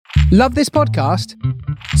Love this podcast?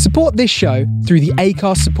 Support this show through the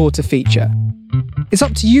Acast supporter feature. It's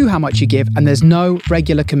up to you how much you give, and there's no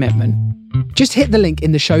regular commitment. Just hit the link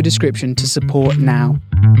in the show description to support now.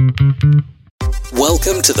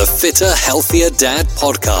 Welcome to the Fitter, Healthier Dad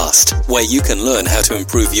podcast, where you can learn how to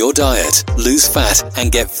improve your diet, lose fat, and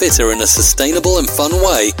get fitter in a sustainable and fun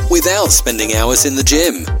way without spending hours in the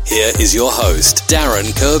gym. Here is your host,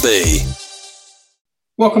 Darren Kirby.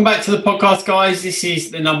 Welcome back to the podcast, guys. This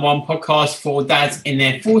is the number one podcast for dads in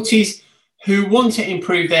their 40s who want to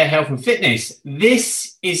improve their health and fitness.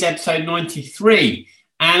 This is episode 93.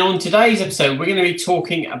 And on today's episode, we're going to be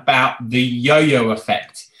talking about the yo-yo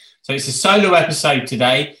effect. So it's a solo episode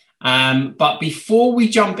today. But before we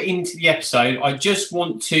jump into the episode, I just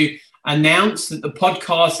want to announce that the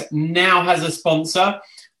podcast now has a sponsor.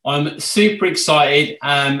 I'm super excited.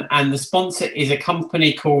 And the sponsor is a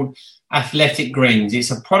company called Athletic Greens.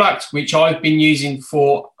 It's a product which I've been using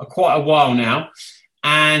for quite a while now.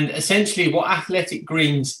 And essentially what Athletic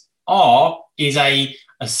Greens is a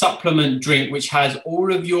supplement drink which has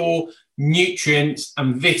all of your nutrients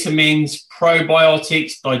and vitamins,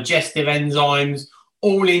 probiotics, digestive enzymes,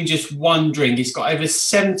 all in just one drink. It's got over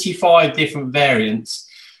 75 different variants.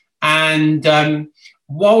 And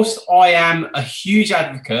whilst I am a huge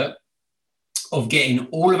advocate of getting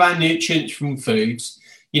all of our nutrients from foods,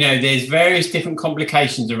 you know, there's various different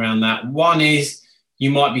complications around that. One is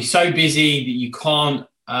you might be so busy that you can't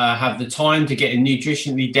have the time to get a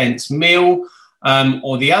nutritionally dense meal.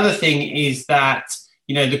 Or the other thing is that,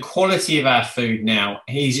 you know, the quality of our food now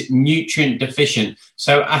is nutrient deficient.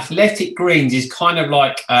 So Athletic Greens is kind of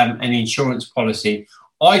like an insurance policy.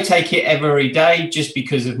 I take it every day just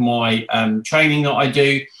because of my training that I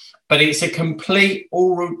do. But it's a complete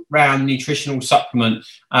all-round nutritional supplement.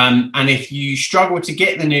 And if you struggle to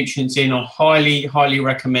get the nutrients in, I highly, highly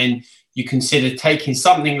recommend you consider taking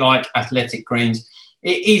something like Athletic Greens.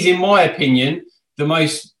 It is, in my opinion, the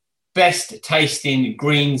most best tasting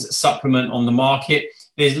greens supplement on the market.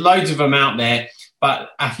 There's loads of them out there,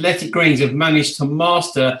 but Athletic Greens have managed to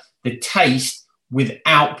master the taste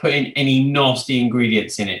without putting any nasty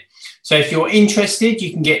ingredients in it. So if you're interested,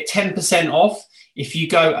 you can get 10% off if you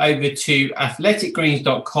go over to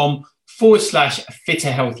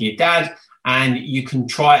athleticgreens.com/fitter, healthier dad, and you can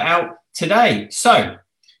try it out today. So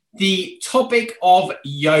the topic of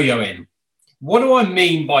yo-yoing. What do I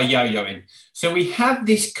mean by yo-yoing? So we have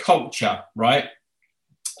this culture, right,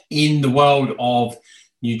 in the world of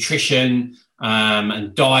nutrition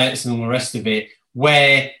and diets and all the rest of it,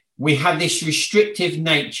 where we have this restrictive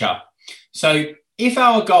nature. So if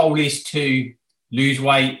our goal is to lose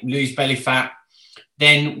weight, lose belly fat,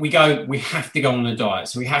 then we have to go on a diet.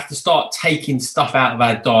 So we have to start taking stuff out of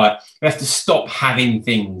our diet. We have to stop having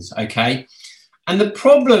things, okay? And the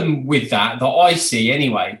problem with that I see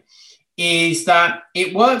anyway, is that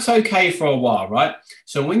it works okay for a while, right?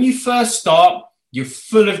 So when you first start, you're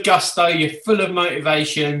full of gusto, you're full of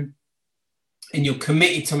motivation, and you're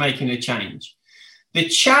committed to making a change. The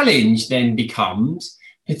challenge then becomes,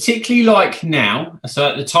 particularly like now, so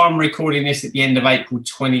at the time I'm recording this at the end of April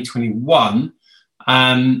 2021,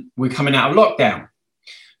 we're coming out of lockdown.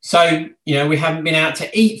 So, you know, we haven't been out to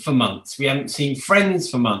eat for months. We haven't seen friends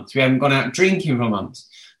for months. We haven't gone out drinking for months.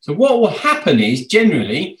 So what will happen is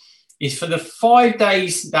generally is for the 5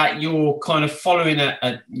 days that you're kind of following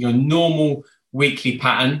your normal weekly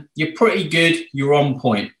pattern, you're pretty good, you're on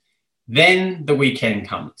point. Then the weekend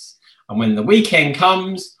comes. And when the weekend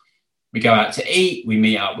comes, we go out to eat, we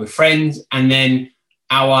meet up with friends, and then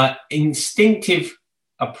our instinctive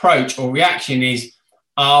approach or reaction is,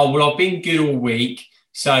 oh, well, I've been good all week,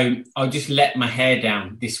 so I'll just let my hair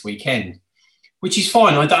down this weekend, which is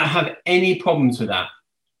fine. I don't have any problems with that.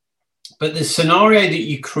 But the scenario that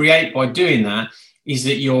you create by doing that is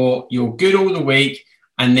that you're good all the week,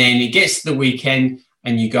 and then it gets to the weekend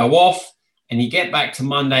and you go off and you get back to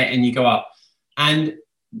Monday and you go up. And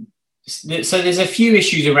so there's a few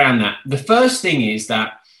issues around that. The first thing is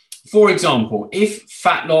that, for example, if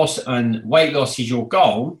fat loss and weight loss is your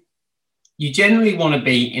goal, you generally want to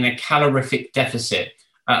be in a calorific deficit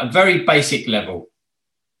at a very basic level.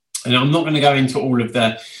 And I'm not going to go into all of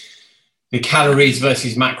the calories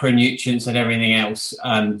versus macronutrients and everything else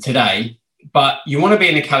today, but you want to be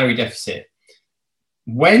in a calorie deficit.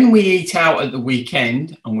 When we eat out at the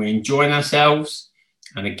weekend and we're enjoying ourselves,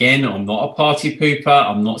 and again, I'm not a party pooper,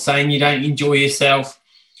 I'm not saying you don't enjoy yourself,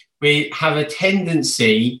 we have a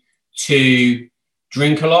tendency to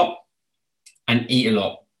drink a lot and eat a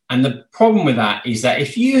lot. And the problem with that is that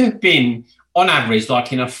if you have been on average,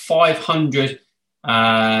 like in a 500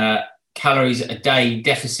 calories a day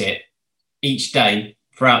deficit each day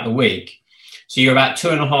throughout the week, So you're about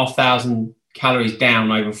 2,500 calories down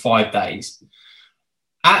over 5 days.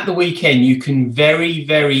 At the weekend, you can very,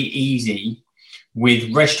 very easy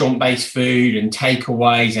with restaurant-based food and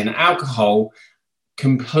takeaways and alcohol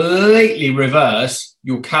completely reverse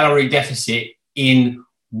your calorie deficit in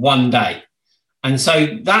 1 day. And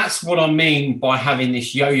so that's what I mean by having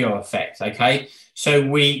this yo-yo effect, okay? So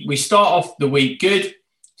we start off the week good,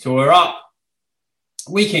 so we're up,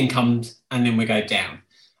 weekend comes, and then we go down.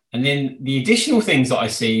 And then the additional things that I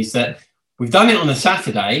see is that we've done it on a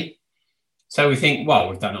Saturday, so we think, well,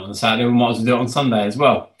 we've done it on a Saturday, we might as well do it on Sunday as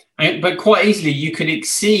well. But quite easily, you could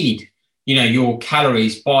exceed, your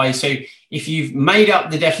calories by, so if you've made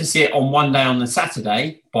up the deficit on 1 day on the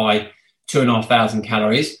Saturday by 2,500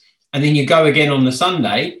 calories, and then you go again on the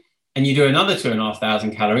Sunday and you do another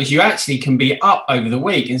 2,500 calories, you actually can be up over the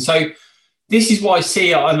week. And so this is what I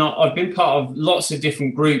see, and I've been part of lots of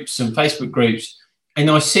different groups and Facebook groups, and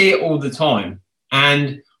I see it all the time.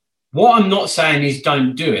 And what I'm not saying is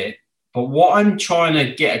don't do it, but what I'm trying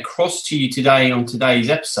to get across to you today on today's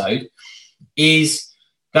episode is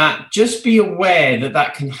that just be aware that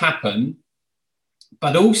that can happen,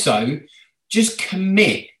 but also just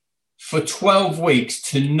commit for 12 weeks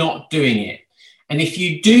to not doing it. And if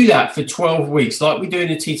you do that for 12 weeks, like we do in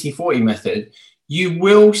the TT40 method, you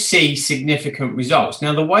will see significant results.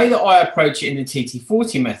 Now, the way that I approach it in the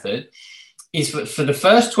TT40 method is for the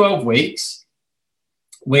first 12 weeks,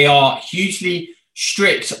 we are hugely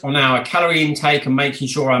strict on our calorie intake and making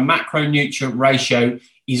sure our macronutrient ratio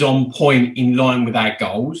is on point in line with our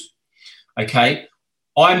goals. Okay.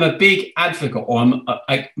 I'm a big advocate, or I'm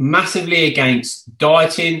massively against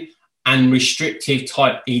dieting and restrictive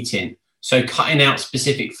type eating. So cutting out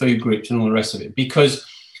specific food groups and all the rest of it, because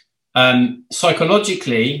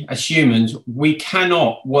psychologically as humans, we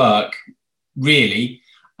cannot work really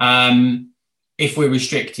if we're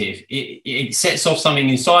restrictive. It sets off something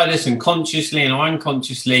inside us, and consciously and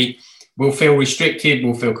unconsciously we'll feel restricted,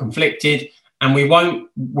 we'll feel conflicted, and we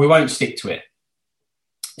won't stick to it.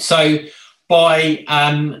 So by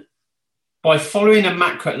following a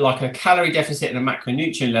macro, like a calorie deficit and a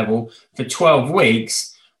macronutrient level for 12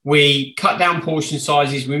 weeks, we cut down portion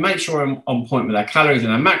sizes, we make sure we're on point with our calories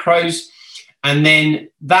and our macros, and then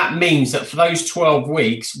that means that for those 12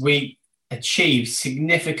 weeks, we achieve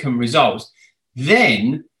significant results.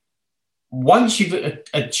 Then, once you've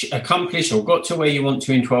accomplished or got to where you want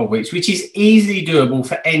to in 12 weeks, which is easily doable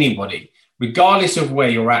for anybody, regardless of where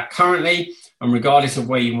you're at currently and regardless of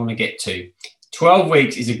where you want to get to. 12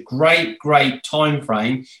 weeks is a great time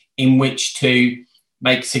frame in which to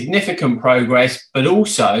make significant progress, but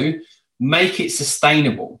also make it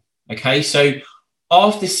sustainable. Okay, so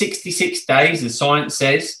after 66 days, the science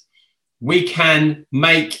says, we can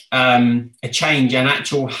make a change, an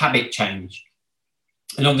actual habit change.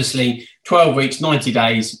 And obviously 12 weeks, 90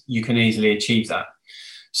 days, you can easily achieve that.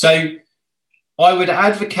 So I would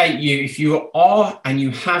advocate you, if you are and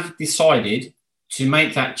you have decided to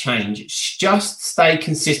make that change, just stay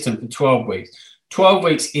consistent for 12 weeks. 12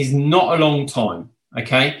 weeks is not a long time,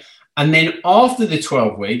 okay? And then after the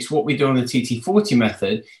 12 weeks, what we do on the TT40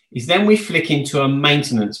 method is then we flick into a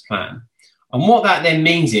maintenance plan. And what that then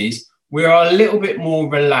means is we are a little bit more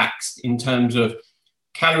relaxed in terms of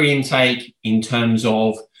calorie intake, in terms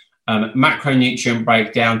of macronutrient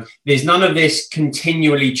breakdown. There's none of this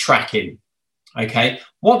continually tracking, okay?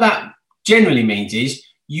 What that generally means is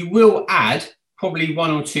you will add probably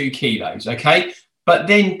 1 or 2 kilos, okay? But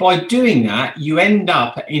then by doing that, you end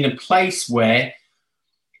up in a place where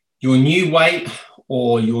your new weight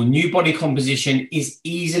or your new body composition is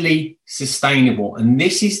easily sustainable. And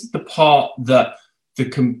this is the part that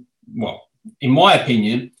in my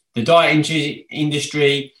opinion, the diet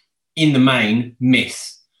industry in the main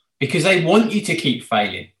miss, because they want you to keep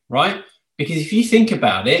failing, right? Because if you think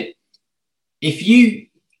about it, if you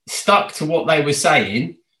stuck to what they were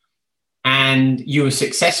saying and you were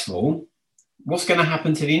successful, what's going to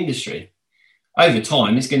happen to the industry? Over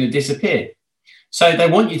time, it's going to disappear. So they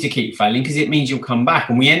want you to keep failing because it means you'll come back.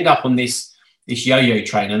 And we end up on this yo-yo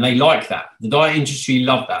train, and they like that. The diet industry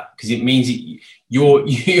love that because it means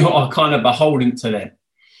you are kind of beholden to them.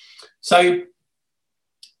 So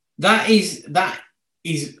that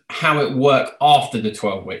is how it worked after the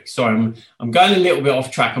 12 weeks. Sorry, I'm going a little bit off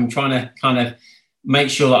track. I'm trying to kind of make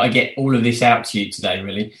sure that I get all of this out to you today,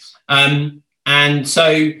 really. And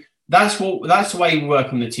so that's the way we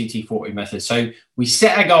work on the TT40 method. So we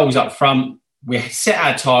set our goals up front, we set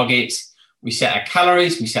our targets, we set our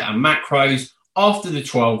calories, we set our macros after the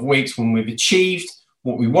 12 weeks when we've achieved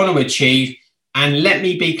what we want to achieve. And let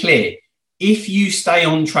me be clear, if you stay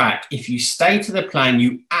on track, if you stay to the plan,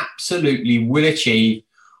 you absolutely will achieve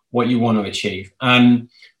what you want to achieve.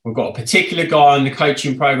 We've got a particular guy on the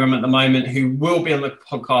coaching program at the moment who will be on the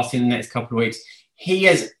podcast in the next couple of weeks. He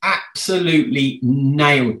has absolutely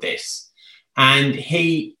nailed this. And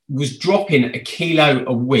he was dropping 1 kilo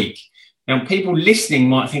a week. Now, people listening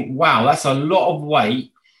might think, wow, that's a lot of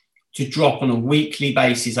weight to drop on a weekly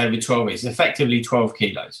basis over 12 weeks, effectively 12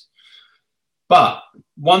 kilos. But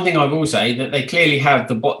one thing I will say, that they clearly have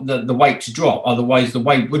the weight to drop, otherwise the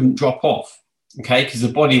weight wouldn't drop off, okay? Because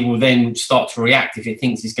the body will then start to react if it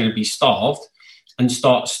thinks it's going to be starved and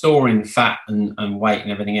start storing fat and weight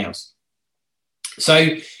and everything else.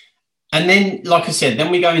 So, and then, like I said,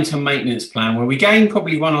 then we go into a maintenance plan where we gain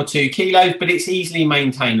probably 1 or 2 kilos, but it's easily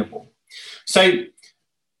maintainable. So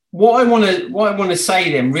what I want to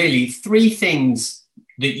say then, really, 3 things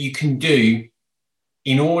that you can do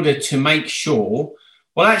in order to make sure,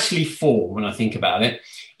 well, actually 4 when I think about it,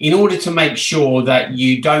 in order to make sure that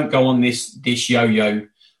you don't go on this yo-yo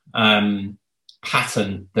pattern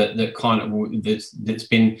that's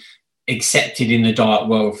been accepted in the diet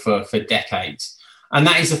world for decades. And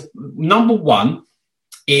that is, number 1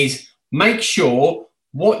 is make sure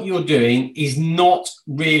what you're doing is not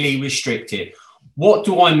really restrictive. What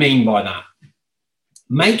do I mean by that?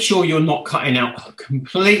 Make sure you're not cutting out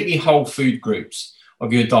completely whole food groups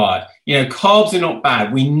of your diet. You know, carbs are not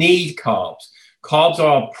bad. We need carbs. Carbs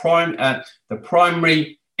are the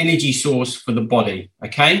primary energy source for the body,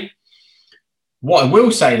 okay? What I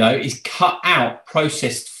will say, though, is cut out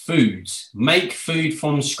processed foods. Make food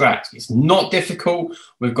from scratch. It's not difficult.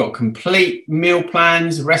 We've got complete meal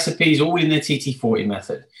plans, recipes, all in the TT40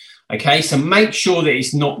 method. Okay, so make sure that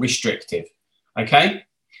it's not restrictive. Okay,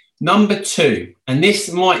 number 2, and this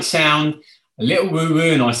might sound a little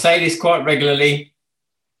woo-woo, and I say this quite regularly,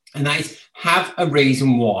 and that is have a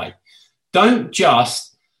reason why. Don't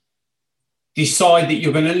just decide that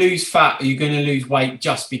you're going to lose fat or you're going to lose weight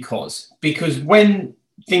just because when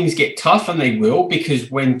things get tough, and they will, because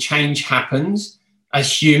when change happens,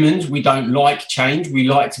 as humans, we don't like change. We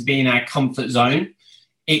like to be in our comfort zone.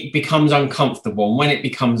 It becomes uncomfortable. And when it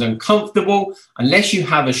becomes uncomfortable, unless you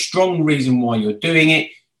have a strong reason why you're doing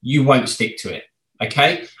it, you won't stick to it.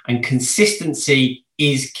 Okay? And consistency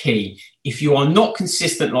is key. If you are not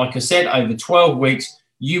consistent, like I said, over 12 weeks,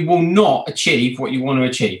 you will not achieve what you want to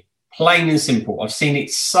achieve. Plain and simple. I've seen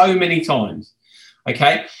it so many times.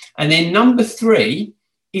 Okay? And then number 3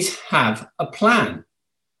 is have a plan.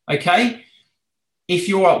 Okay? If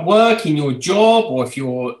you're at work in your job, or if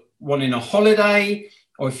you're wanting a holiday,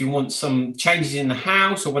 or if you want some changes in the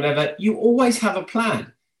house or whatever, you always have a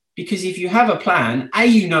plan. Because if you have a plan, A,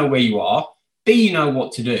 you know where you are, B, you know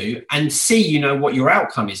what to do, and C, you know what your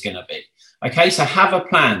outcome is going to be. Okay, so have a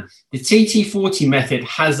plan. The TT40 method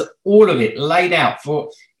has all of it laid out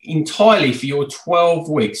entirely for your 12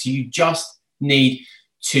 weeks. You just need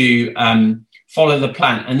to follow the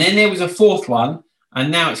plan. And then there was a 4th one,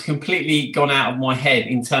 and now it's completely gone out of my head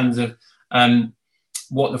in terms of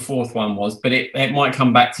what the 4th one was, but it might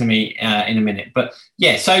come back to me in a minute. But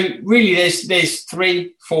yeah, so really there's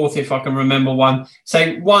 3, 4th, if I can remember one.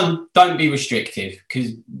 So 1, don't be restrictive,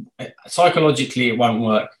 because psychologically it won't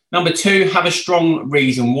work. Number 2, have a strong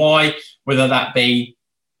reason why, whether that be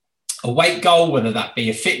a weight goal, whether that be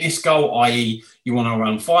a fitness goal, i.e. you want to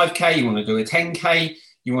run 5K, you want to do a 10K,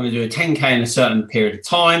 you want to do a 10K in a certain period of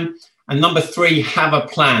time. And number 3, have a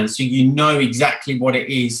plan, so you know exactly what it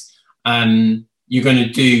is you're going to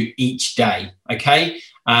do each day, okay?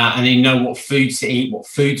 And you know what foods to eat, what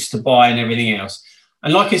foods to buy, and everything else.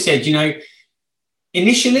 And like I said, you know,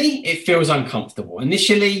 initially it feels uncomfortable.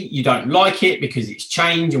 Initially you don't like it because it's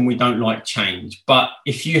change, and we don't like change. But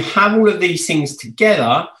if you have all of these things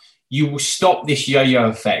together, you will stop this yo-yo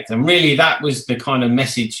effect. And really that was the kind of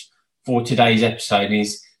message for today's episode,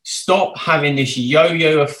 is stop having this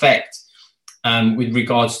yo-yo effect with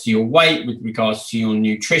regards to your weight, with regards to your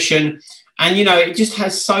nutrition. And, you know, it just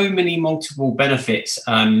has so many multiple benefits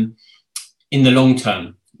in the long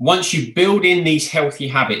term. Once you build in these healthy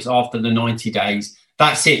habits after the 90 days,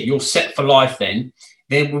 that's it. You're set for life then.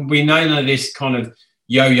 There will be none of this kind of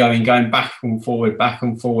yo-yoing, going back and forward,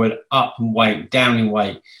 up in weight, down in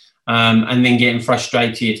weight, and then getting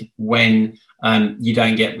frustrated when you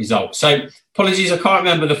don't get results. So apologies, I can't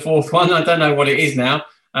remember the 4th one. I don't know what it is now.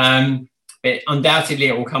 But undoubtedly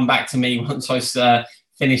it will come back to me once I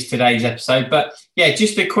finish today's episode. But yeah,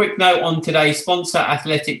 just a quick note on today's sponsor,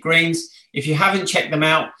 Athletic Greens. If you haven't checked them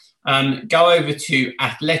out, go over to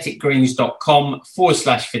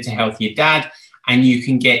athleticgreens.com/fit a healthier dad, and you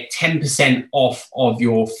can get 10% off of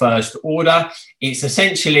your first order. It's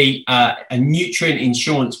essentially a nutrient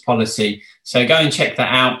insurance policy. So go and check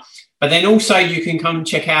that out. But then also you can come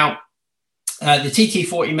check out the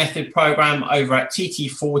TT40 method program over at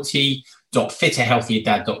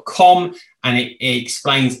tt40.fitterhealthierdad.com, and it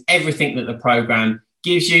explains everything that the program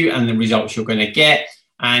gives you and the results you're going to get.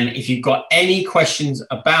 And if you've got any questions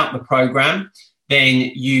about the program,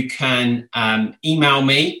 then you can email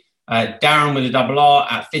me, Darren with a double R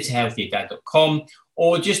at fitterhealthierdad.com,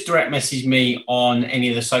 or just direct message me on any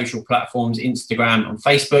of the social platforms, Instagram and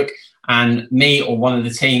Facebook, and me or one of the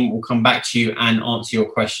team will come back to you and answer your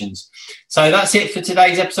questions. So that's it for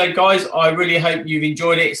today's episode, guys. I really hope you've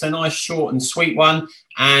enjoyed it. It's a nice, short and sweet one,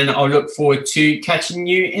 and I'll look forward to catching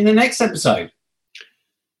you in the next episode.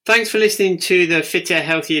 Thanks for listening to the Fitter,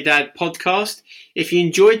 Healthier Dad podcast. If you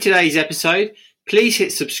enjoyed today's episode, please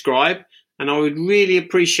hit subscribe, and I would really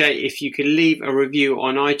appreciate if you could leave a review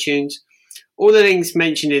on iTunes. All the links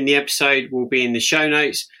mentioned in the episode will be in the show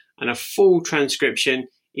notes, and a full transcription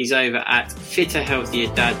is over at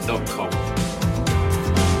fitterhealthierdad.com.